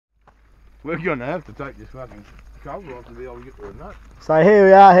We're gonna have to take this fucking cover off to be able to get to the nut. So here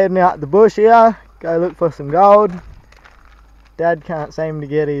we are heading out the bush here. Go look for some gold. Dad can't seem to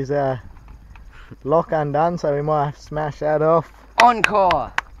get his lock undone, so we might have to smash that off.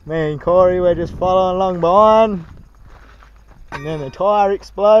 Encore! Me and Corey were just following along behind. And then the tyre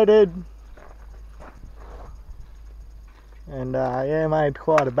exploded. And yeah, made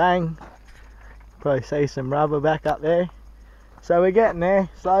quite a bang. Probably see some rubber back up there. So we're getting there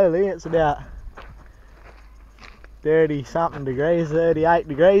slowly. It's about 30 something degrees, 38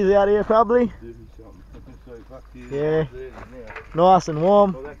 degrees out here probably. Yeah, nice and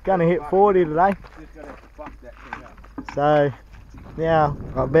warm. Gonna hit 40 today. So now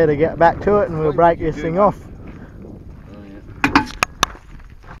I better get back to it and we'll break this thing off.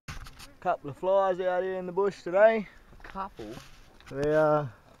 Couple of flies out here in the bush today. Couple? Yeah,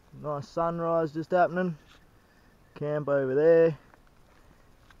 nice sunrise just happening. Camp over there.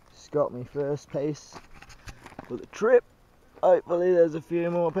 Just got my first piece for the trip. Hopefully there's a few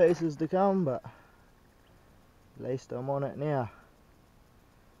more pieces to come, but at least I'm on it now.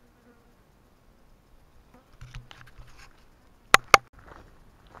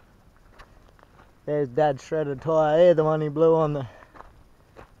 There's Dad's shredded tyre here, the one he blew on the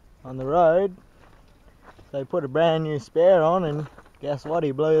road. So he put a brand new spare on, and guess what,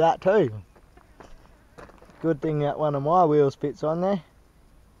 he blew that too. Good thing that one of my wheels fits on there.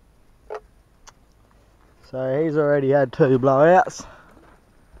 So he's already had 2 blowouts.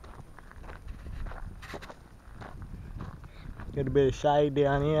 Got a bit of shade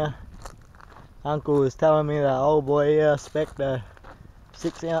down here. Uncle was telling me that old boy here specced a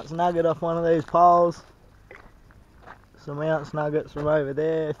 6-ounce nugget off one of these poles. Some ounce nuggets from over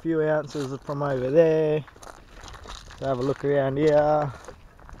there, a few ounces from over there. So have a look around here.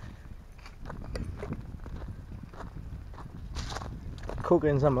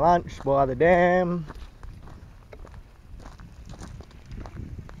 Cooking some lunch by the dam.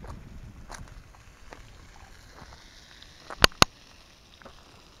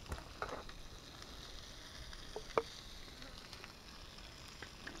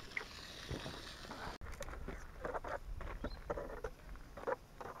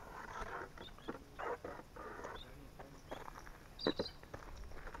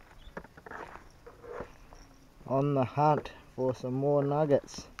 On the hunt for some more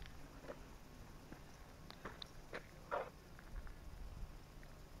nuggets.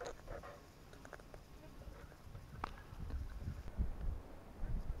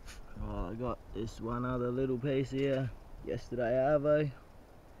 Oh, I got this one other little piece here yesterday, Arvo.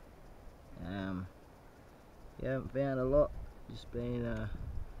 You haven't found a lot, just been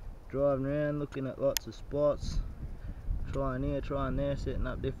driving around looking at lots of spots, trying here, trying there, setting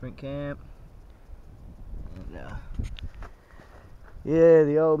up different camp. And yeah,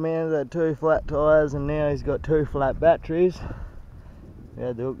 the old man's had 2 flat tyres and now he's got 2 flat batteries. We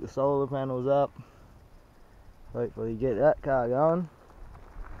had to hook the solar panels up. Hopefully get that car going.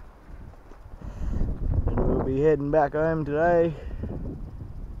 And we'll be heading back home today.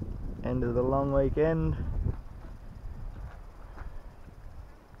 End of the long weekend.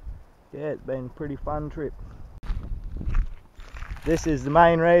 Yeah, it's been a pretty fun trip. This is the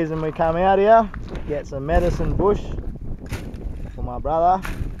main reason we come out here. Get some medicine bush for my brother.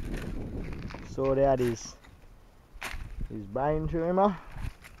 Sort out his brain tumour.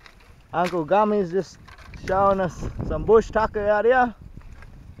 Uncle Gummy's just showing us some bush tucker out here.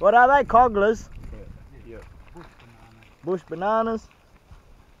 What are they? Cogglers? Yeah. Bush bananas.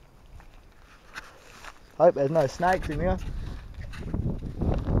 Hope there's no snakes in here.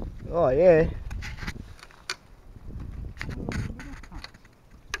 Oh yeah.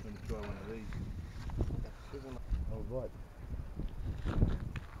 Right.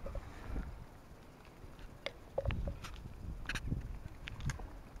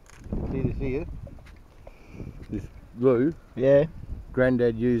 See this here? This glue? Yeah.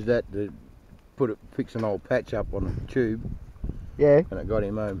 Granddad used that to fix an old patch up on a tube. Yeah. And it got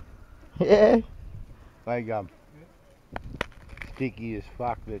him home. Yeah. Big sticky as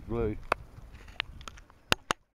fuck, that glue.